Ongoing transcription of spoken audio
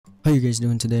How you guys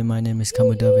doing today? My name is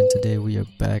Camouflage Dove and today we are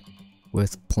back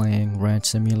with playing Ranch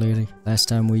Simulator. Last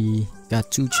time we got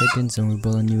 2 chickens and we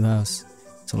built a new house.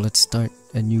 So let's start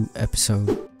a new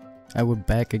episode. We're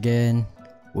back again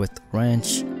with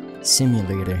Ranch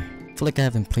Simulator. I feel like I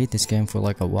haven't played this game for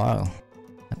like a while.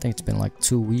 I think it's been like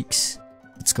 2 weeks.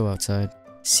 Let's go outside,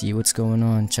 see what's going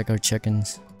on, check our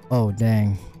chickens. Oh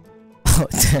dang. Oh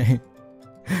dang.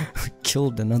 We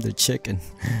killed another chicken.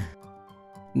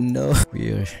 No,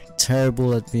 we are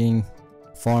terrible at being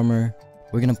farmer.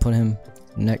 We're gonna put him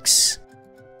next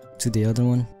to the other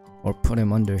one, or put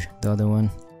him under the other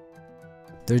one.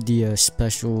 They're the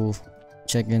special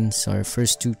chickens, our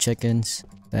first 2 chickens.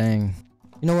 Dang.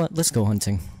 You know what? Let's go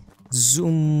hunting.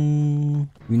 Zoom.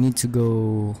 We need to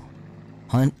go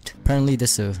hunt. Apparently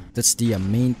that's the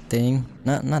main thing.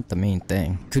 Not the main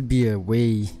thing. Could be a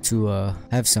way to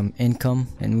have some income,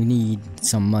 and we need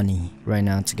some money right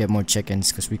now to get more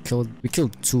chickens because we killed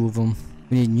 2 of them.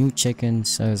 We need new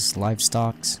chickens as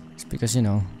livestock. It's because, you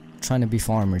know, trying to be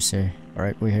farmers here.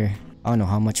 Alright, we're here. I don't know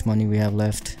how much money we have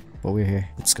left, but we're here.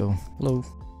 Let's go. Hello.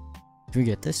 Can we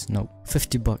get this? Nope.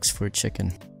 50 bucks for a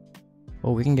chicken.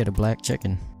 Oh, we can get a black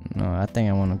chicken. No, I think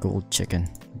I want a gold chicken.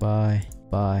 Buy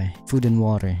food and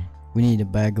water. We need a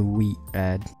bag of wheat.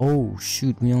 Add. Oh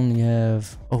shoot, we only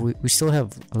have, oh, we still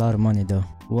have a lot of money though.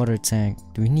 Water tank.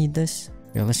 Do we need this?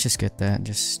 Yeah, let's just get that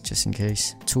just in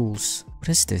case. Tools. What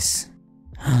is this?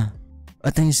 I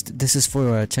think this is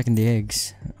for checking the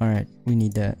eggs. Alright, we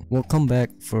need that. We'll come back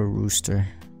for a rooster.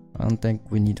 I don't think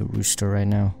we need a rooster right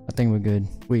now. I think we're good.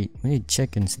 Wait, we need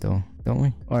chickens though, don't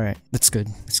we? Alright, that's good.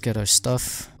 Let's get our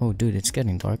stuff. Oh dude, it's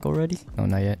getting dark already? No,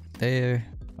 not yet. There.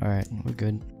 Alright, we're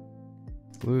good.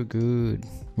 We're good.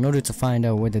 In order to find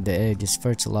out whether the egg is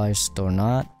fertilized or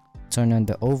not, turn on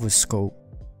the ovoscope.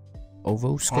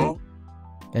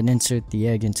 And insert the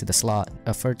egg into the slot.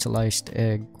 A fertilized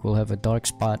egg will have a dark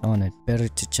spot on it. Better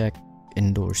to check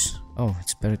indoors. Oh,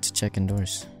 it's better to check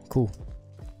indoors. Cool.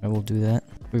 I will do that.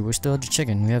 Wait, we're still at the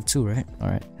chicken. We have 2, right?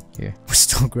 Alright, here. We're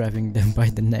still grabbing them by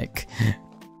the neck.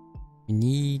 We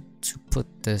need to put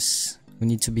this. We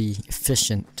need to be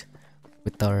efficient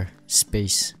with our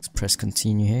space. Let's press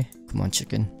continue here. Come on,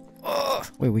 chicken. Oh,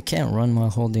 wait, we can't run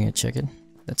while holding a chicken.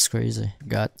 That's crazy.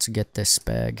 Got to get this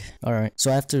bag. Alright,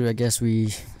 so after I guess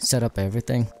we set up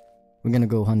everything, we're gonna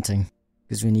go hunting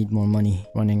because we need more money.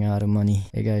 Running out of money.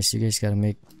 Hey guys, you guys gotta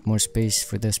make more space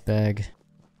for this bag.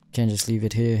 Can't just leave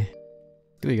it here.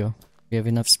 Here we go. We have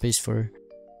enough space for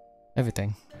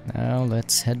everything. Now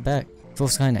let's head back. It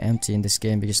feels kind of empty in this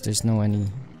game because there's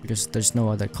no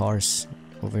other cars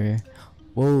over here.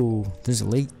 Whoa, there's a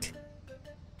lake.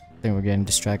 I think we're getting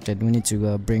distracted. We need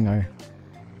to bring our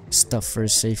stuff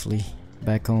first safely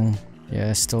back home. Yeah,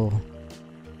 I'm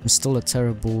still a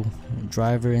terrible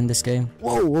driver in this game.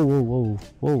 Whoa.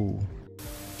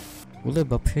 We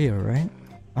live up here, right?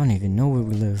 I don't even know where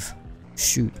we live.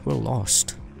 Shoot, we're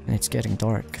lost. And it's getting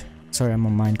dark. Sorry, I'm a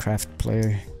Minecraft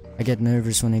player. I get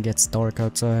nervous when it gets dark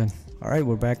outside. Alright,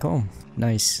 we're back home.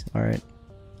 Nice. Alright.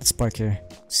 Let's park here.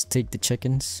 Let's take the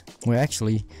chickens. Well,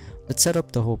 actually, let's set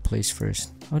up the whole place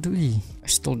first. How do we? I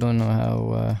still don't know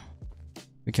how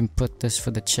we can put this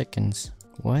for the chickens.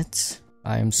 What?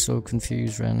 I am so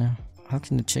confused right now. How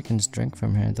can the chickens drink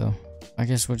from here though? I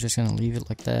guess we're just gonna leave it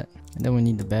like that. And then we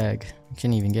need the bag. We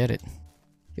can't even get it.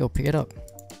 Yo, pick it up.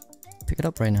 Pick it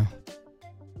up right now.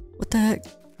 What the heck?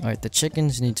 Alright, the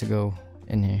chickens need to go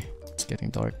in here. It's getting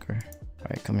darker.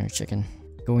 Alright, come here, chicken.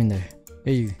 Go in there.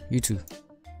 Hey, you 2.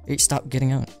 Hey, stop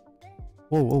getting out.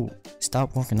 Whoa.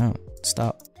 Stop walking out.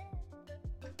 Stop.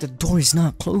 The door is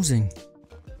not closing.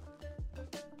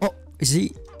 Oh, is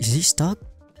he stuck?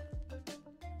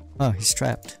 Oh, he's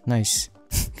trapped. Nice.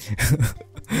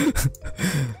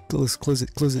 Close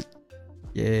it.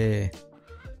 Yeah.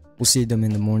 We'll see them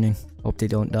in the morning. Hope they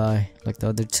don't die like the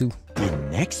other 2. The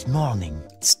next morning.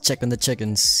 Let's check on the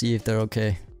chickens, see if they're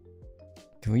okay.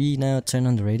 Can we now turn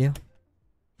on the radio?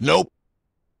 Nope.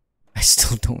 I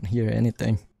still don't hear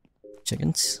anything.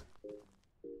 Chickens?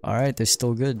 Alright, they're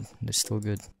still good. That's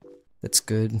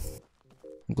good.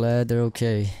 I'm glad they're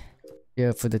okay.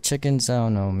 Yeah, for the chickens, I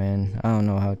don't know, man. I don't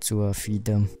know how to feed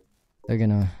them.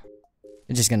 They're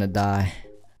just gonna die.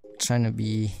 I'm trying to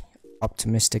be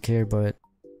optimistic here, but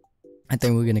I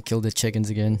think we're gonna kill the chickens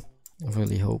again. I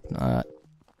really hope not.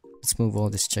 Let's move all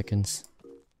these chickens.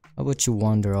 How about you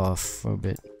wander off for a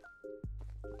bit?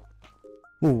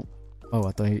 Ooh. Oh,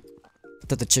 I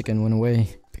thought the chicken went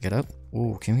away. Pick it up.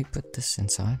 Ooh, can we put this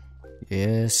inside?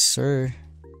 Yes, sir.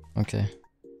 Okay.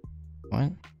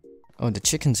 What? Oh, the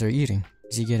chickens are eating.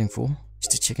 Is he getting full? Is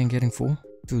the chicken getting full?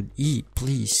 Dude, eat,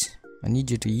 please. I need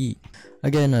you to eat.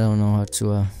 Again, I don't know how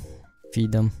to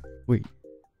feed them. Wait,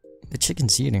 the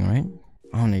chicken's eating, right?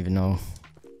 I don't even know.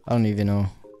 I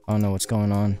don't know what's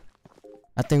going on.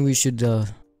 I think we should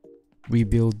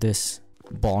rebuild this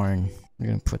barn. We're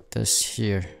gonna put this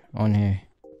here, on here.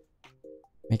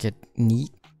 Make it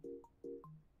neat.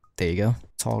 There you go.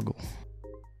 Toggle.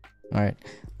 Alright,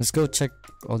 let's go check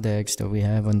all the eggs that we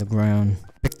have on the ground.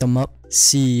 Pick them up,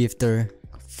 see if they're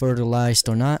fertilized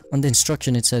or not. On the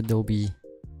instruction it said there'll be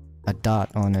a dot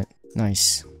on it.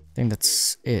 Nice. I think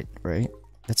that's it, right?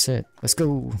 That's it. Let's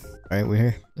go. Alright, we're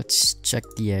here. Let's check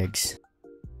the eggs.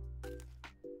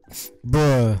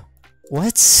 Bruh.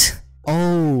 What?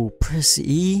 Oh, press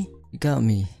E? You got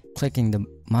me clicking the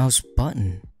mouse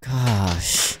button.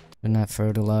 Gosh. They're not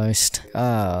fertilized.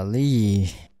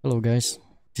 Golly. Hello, guys.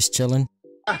 Just chilling.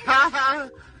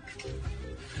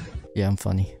 Yeah, I'm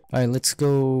funny. Alright, let's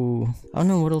go. I don't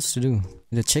know what else to do.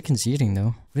 The chicken's eating,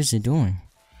 though. What is he doing?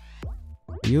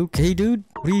 Are you okay, dude?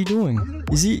 What are you doing?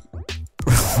 Is he...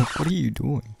 Bro, what are you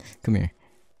doing? Come here.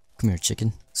 Come here,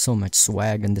 chicken. So much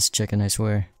swag in this chicken, I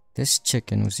swear. This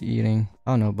chicken was eating.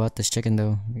 I don't know about this chicken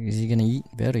though. Is he gonna eat?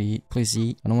 Better eat. Please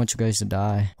eat. I don't want you guys to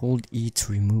die. Hold E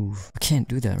to remove. I can't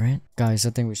do that, right? Guys,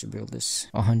 I think we should build this.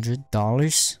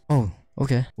 $100? Oh,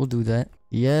 okay. We'll do that.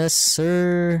 Yes,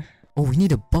 sir. Oh, we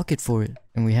need a bucket for it.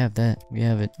 And we have that. We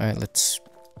have it. Alright, let's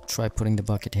try putting the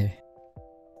bucket here.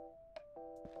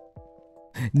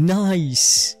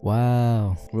 Nice!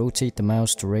 Wow. Rotate the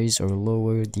mouse to raise or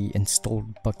lower the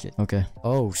installed bucket. Okay.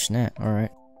 Oh, snap.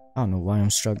 Alright. I don't know why I'm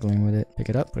struggling with it. Pick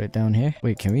it up, put it down here.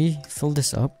 Wait, can we fill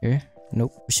this up here?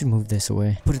 Nope. We should move this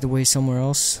away. Put it away somewhere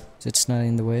else so it's not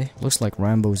in the way. Looks like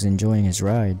Rambo's enjoying his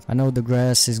ride. I know the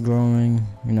grass is growing,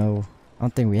 you know. I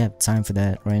don't think we have time for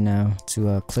that right now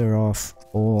to clear off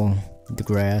all the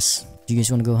grass. Do you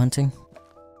guys want to go hunting?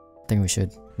 I think we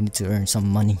should. We need to earn some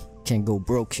money. Can't go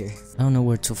broke here. I don't know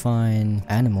where to find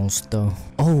animals though.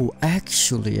 Oh,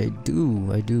 actually I do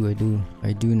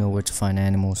know where to find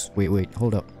animals. Wait,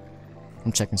 hold up.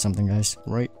 I'm checking something, guys.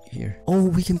 Right here. Oh,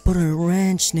 we can put a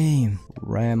ranch name.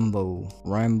 Rambo.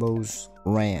 Rambo's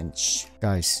Ranch.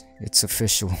 Guys, it's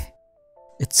official.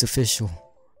 It's official.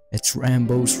 It's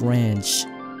Rambo's Ranch.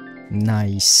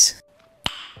 Nice.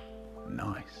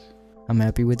 Nice. I'm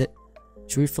happy with it.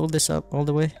 Should we fill this up all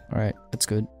the way? Alright, that's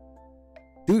good.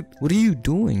 Dude, what are you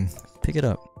doing? Pick it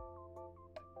up.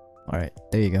 Alright,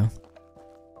 there you go.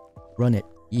 Run it.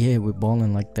 Yeah, we're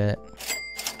balling like that.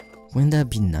 Wouldn't that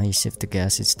be nice if the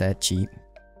gas is that cheap?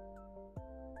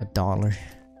 $1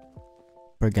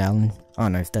 per gallon. I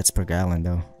don't know if that's per gallon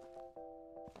though.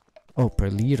 Oh, per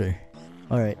liter.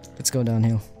 Alright, let's go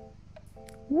downhill.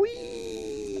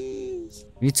 Whee!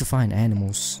 We need to find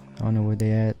animals. I don't know where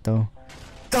they at though.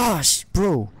 Gosh,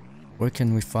 bro! Where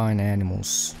can we find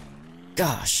animals?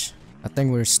 Gosh! I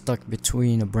think we're stuck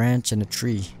between a branch and a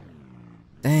tree.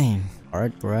 Dang.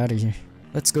 Alright, we're out of here.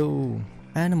 Let's go.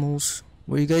 Animals.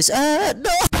 Where you guys at?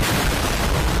 No!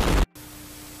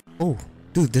 Oh,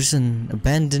 dude, there's an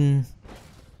abandoned...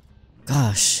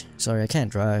 Gosh, sorry, I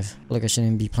can't drive. I feel like I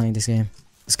shouldn't be playing this game.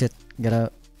 Let's get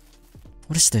out.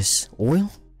 What is this? Oil?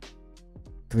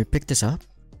 Can we pick this up?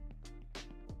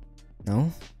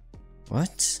 No?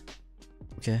 What?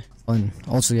 Okay.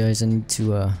 Also, guys, I need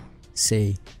to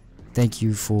say thank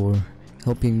you for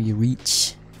helping me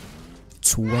reach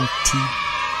 20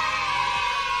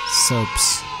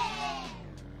 subs.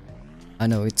 I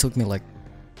know it took me like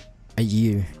a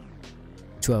year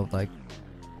to have like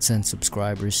 10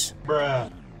 subscribers.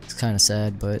 Bruh. It's kind of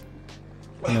sad, but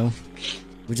you know,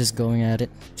 we're just going at it,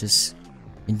 just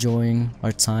enjoying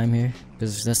our time here,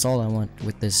 because that's all I want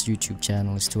with this YouTube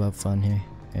channel, is to have fun here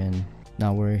and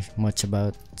not worry much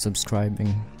about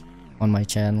subscribing on my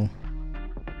channel.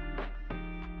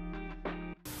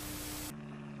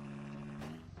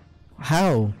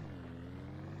 How?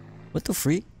 What the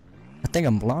freak? I think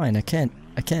I'm blind. I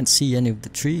can't see any of the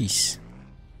trees.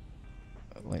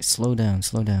 Wait, slow down.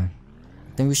 I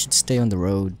think we should stay on the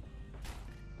road.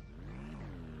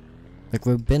 Like,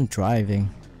 we've been driving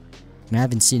and I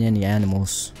haven't seen any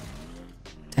animals.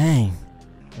 Dang.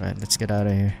 Alright, let's get out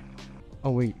of here. Oh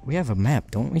wait, we have a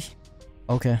map, don't we?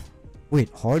 Okay. Wait,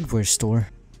 hardware store.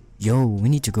 Yo, we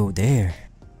need to go there.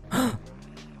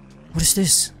 What is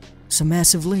this? It's a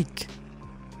massive lake.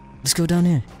 Let's go down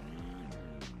here.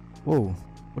 Whoa,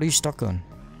 what are you stuck on?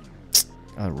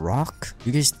 A rock?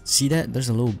 You guys see that? There's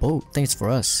a little boat. I think it's for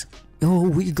us. Yo,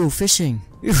 we could go fishing.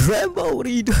 Rambo, what are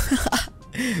you doing?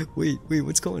 wait,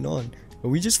 what's going on? Are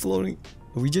we just floating?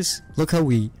 Are we just... Look how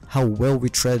well we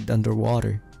tread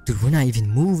underwater. Dude, we're not even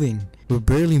moving. We're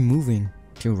barely moving.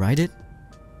 Can we ride it?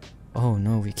 Oh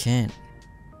no, we can't.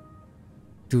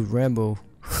 Dude, Rambo.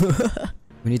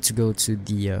 We need to go to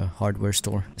the hardware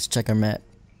store. Let's check our map.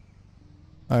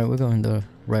 Alright, we're going the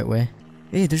right way.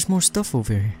 Hey, there's more stuff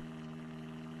over here.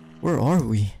 Where are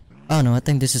we? Oh no, I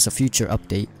think this is a future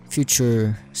update.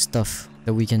 Future stuff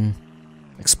that we can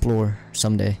explore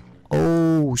someday.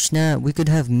 Oh snap, we could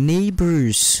have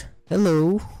neighbors.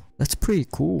 Hello. That's pretty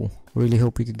cool. Really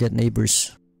hope we could get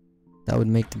neighbors. That would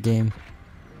make the game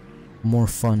more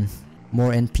fun.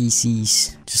 More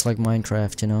NPCs. Just like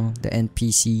Minecraft, you know? The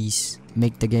NPCs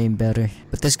make the game better.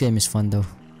 But this game is fun though.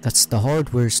 That's the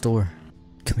hardware store.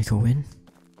 Can we go in?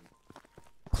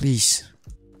 Please.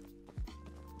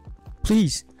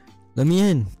 Please. Let me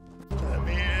in. Let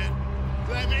me in.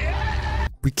 Let me in.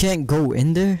 We can't go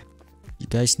in there? You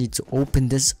guys need to open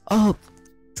this up.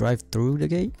 Drive through the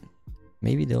gate?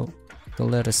 Maybe they'll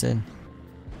let us in.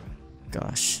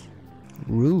 Gosh.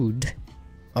 Rude.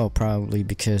 Oh, probably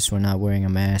because we're not wearing a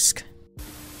mask.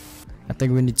 I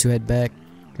think we need to head back.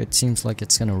 It seems like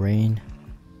it's gonna rain.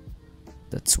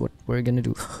 That's what we're gonna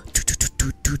do.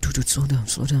 Dude, slow down,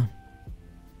 slow down.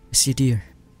 I see a deer.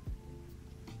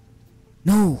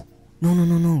 No! No, no,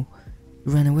 no, no.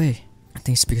 We ran away. I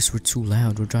think it's because we're too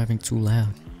loud. We're driving too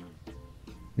loud.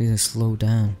 We need to slow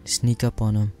down. Sneak up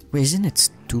on them. Wait, isn't it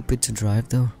stupid to drive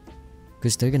though?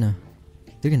 Because they're gonna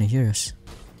hear us.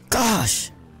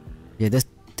 Gosh! Yeah,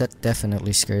 that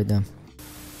definitely scared them.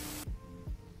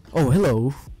 Oh,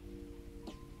 hello.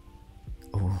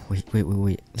 Oh,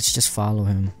 wait. Let's just follow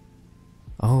him.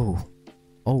 Oh,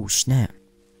 snap.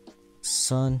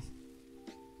 Son.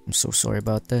 I'm so sorry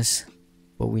about this.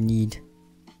 What we need.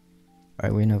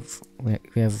 Alright,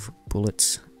 we have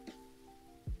bullets.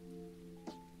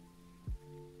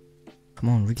 Come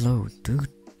on, reload, dude.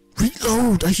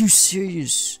 Reload! Are you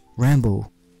serious?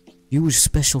 Rambo, you were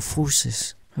special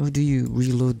forces. How do you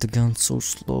reload the gun so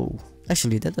slow?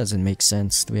 Actually, that doesn't make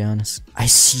sense, to be honest. I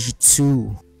see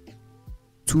two.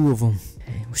 Two of them.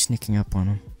 Hey, we're sneaking up on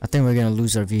them. I think we're gonna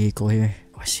lose our vehicle here.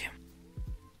 Oh, I see him.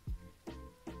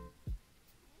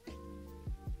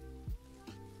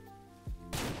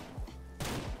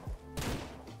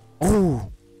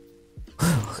 Oh!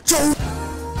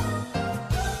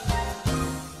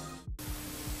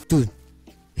 Dude,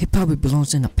 it probably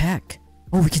belongs in a pack.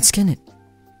 Oh, we can skin it.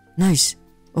 Nice.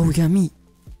 Oh, we got meat.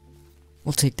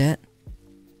 We'll take that.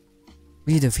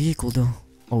 We need a vehicle though.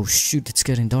 Oh shoot, it's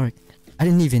getting dark. I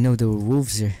didn't even know there were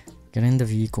wolves here. Get in the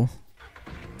vehicle.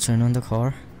 Turn on the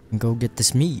car. And go get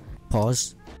this meat.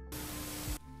 Pause.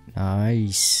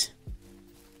 Nice.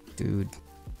 Dude.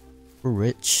 We're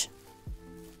rich.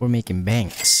 We're making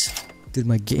banks. Dude,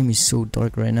 my game is so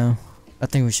dark right now. I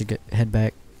think we should head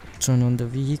back. Turn on the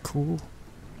vehicle.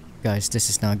 Guys, this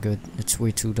is not good. It's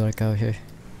way too dark out here.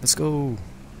 Let's go.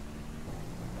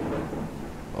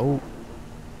 Oh.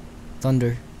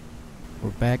 Thunder. We're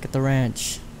back at the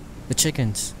ranch. The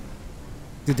chickens.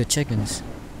 Dude, the chickens.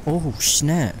 Oh,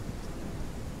 snap.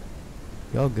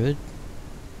 Y'all good?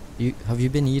 Have you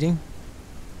been eating?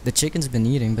 The chicken's been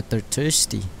eating, but they're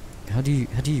thirsty. How do you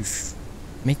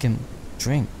make them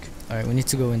drink? Alright, we need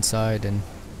to go inside and...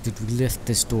 Dude, we left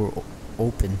this door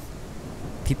open.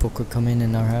 People could come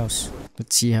in our house.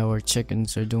 Let's see how our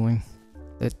chickens are doing.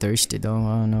 They're thirsty though.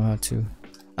 I don't know how to.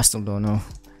 I still don't know.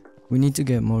 We need to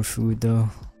get more food though.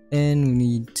 And we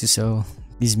need to sell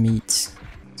these meats.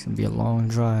 It's gonna be a long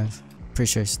drive. Pretty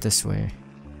sure it's this way,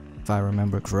 if I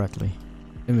remember correctly.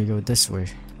 Then we go this way.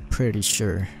 Pretty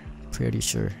sure.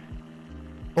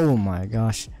 Oh my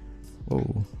gosh.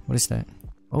 Whoa, what is that?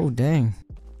 Oh dang.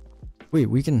 Wait,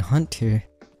 we can hunt here.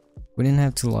 We didn't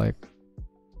have to like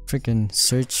freaking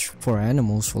search for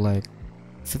animals for like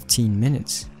 15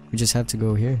 minutes. We just have to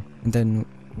go here and then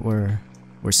we're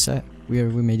set. We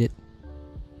made it.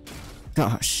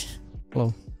 Gosh.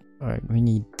 Hello. Alright, we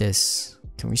need this.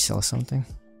 Can we sell something?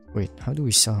 Wait, how do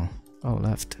we sell? Oh,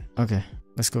 left. Okay,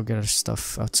 let's go get our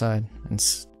stuff outside and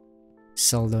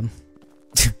sell them.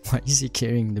 Why is he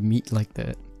carrying the meat like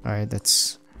that? Alright,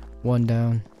 that's one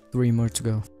down. 3 more to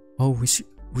go. Oh,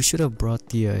 we should have brought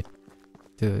the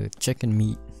chicken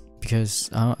meat. Because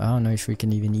I don't know if we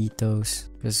can even eat those.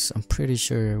 Because I'm pretty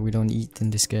sure we don't eat in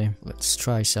this game. Let's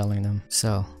try selling them.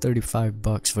 Sell. 35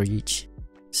 bucks for each.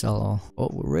 Sell all. Oh,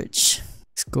 we're rich.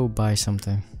 Let's go buy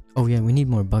something. Oh yeah, we need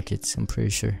more buckets, I'm pretty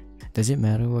sure. Does it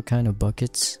matter what kind of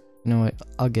buckets? You know what?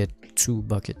 I'll get 2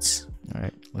 buckets.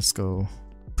 Alright, let's go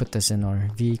put this in our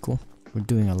vehicle. We're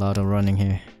doing a lot of running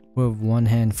here. We have 1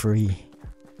 hand free.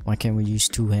 Why can't we use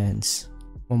 2 hands?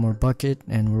 1 more bucket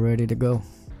and we're ready to go.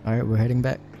 Alright, we're heading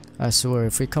back. I swear,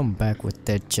 if we come back with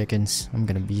dead chickens, I'm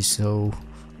gonna be so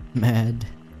mad.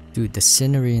 Dude, the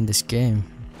scenery in this game.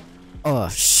 Oh,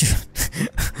 shoot.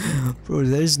 Bro,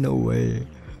 there's no way.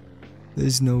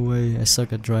 There's no way. I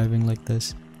suck at driving like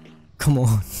this. Come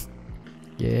on.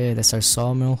 Yeah, that's our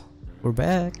sawmill. We're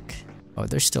back. Oh,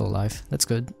 they're still alive. That's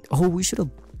good. Oh, we should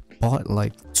have bought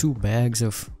like 2 bags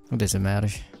of... What does it matter?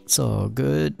 It's all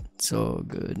good. It's all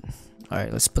good.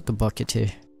 Alright, let's put the bucket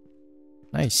here.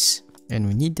 Nice. And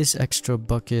we need this extra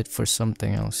bucket for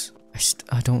something else.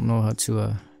 I don't know how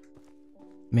to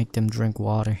make them drink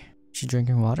water. Is she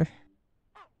drinking water?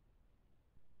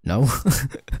 No.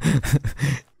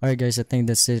 Alright guys, I think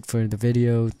that's it for the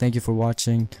video. Thank you for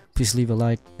watching. Please leave a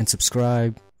like and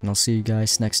subscribe. And I'll see you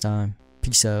guys next time.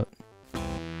 Peace out.